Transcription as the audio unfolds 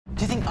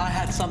I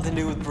had something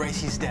to do with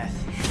Bracey's death?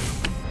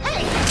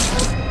 Hey!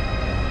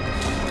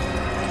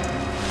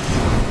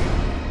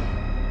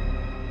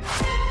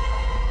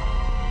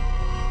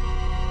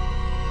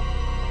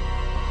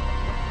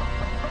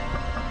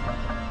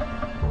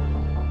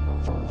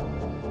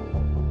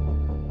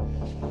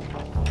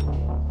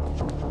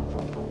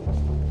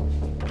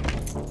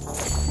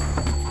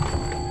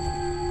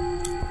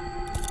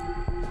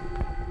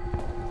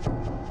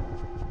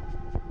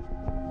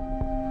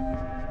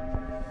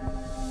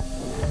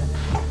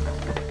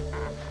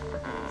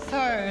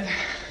 So,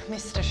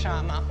 Mr.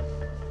 Sharma,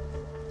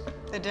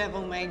 the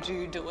devil made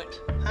you do it,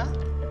 huh?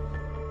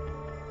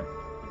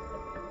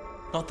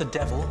 Not the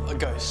devil, a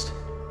ghost.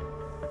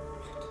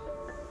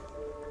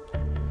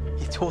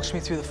 He talks me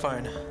through the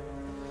phone.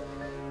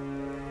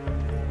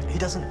 He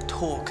doesn't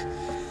talk.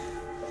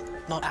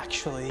 Not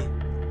actually.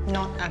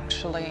 Not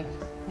actually.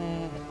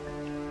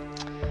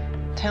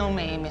 Tell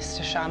me,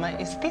 Mr.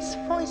 Sharma, is this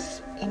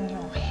voice in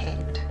your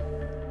head?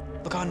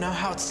 Look, I know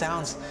how it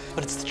sounds,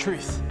 but it's the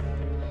truth.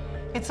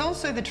 It's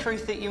also the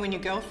truth that you and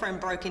your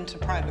girlfriend broke into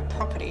private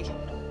property.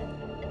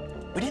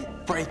 We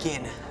didn't break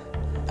in.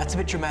 That's a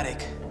bit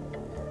dramatic.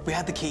 We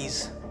had the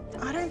keys.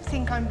 I don't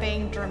think I'm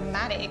being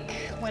dramatic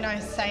when I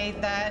say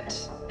that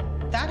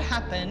that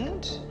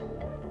happened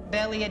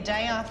barely a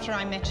day after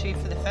I met you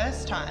for the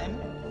first time,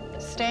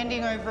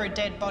 standing over a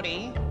dead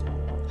body,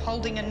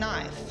 holding a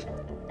knife.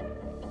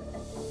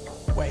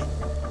 Wait.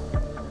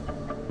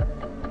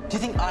 Do you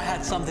think I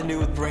had something to do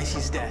with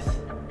Bracey's death?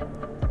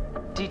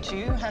 Did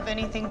you have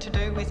anything to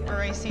do with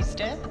Bracey's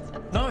death?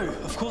 No,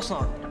 of course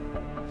not.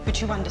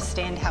 But you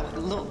understand how it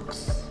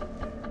looks.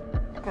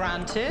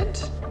 Granted,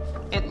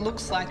 it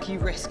looks like you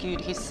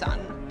rescued his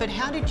son, but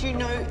how did you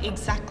know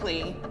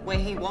exactly where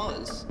he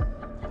was?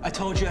 I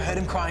told you I heard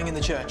him crying in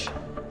the church.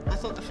 I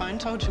thought the phone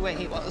told you where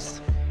he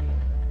was.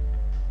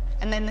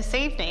 And then this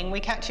evening, we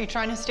catch you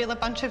trying to steal a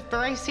bunch of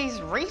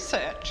Bracey's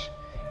research.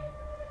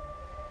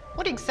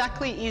 What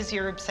exactly is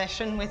your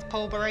obsession with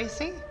Paul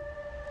Bracey?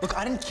 Look,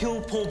 I didn't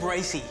kill Paul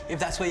Bracey, if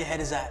that's where your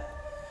head is at.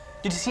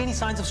 Did you see any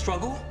signs of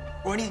struggle?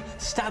 Or any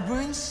stab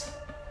wounds?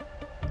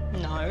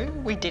 No,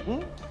 we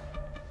didn't.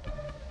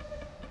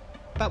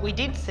 But we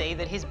did see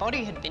that his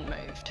body had been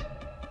moved.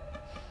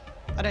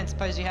 I don't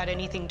suppose you had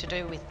anything to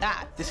do with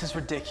that. This is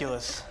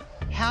ridiculous.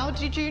 How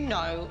did you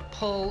know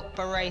Paul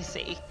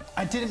Bracey?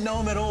 I didn't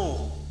know him at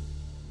all.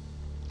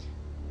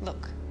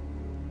 Look,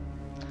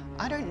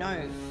 I don't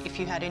know if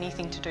you had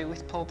anything to do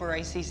with Paul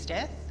Bracey's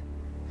death,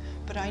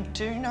 but I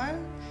do know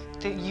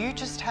that you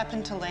just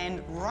happened to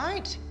land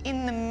right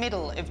in the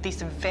middle of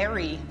this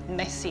very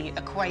messy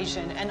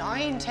equation, and I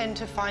intend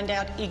to find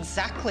out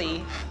exactly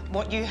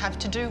what you have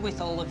to do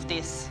with all of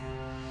this.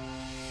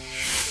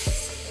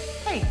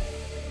 Hey,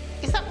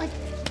 is that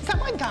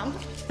my gum?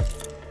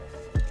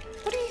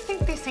 What do you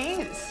think this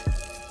is?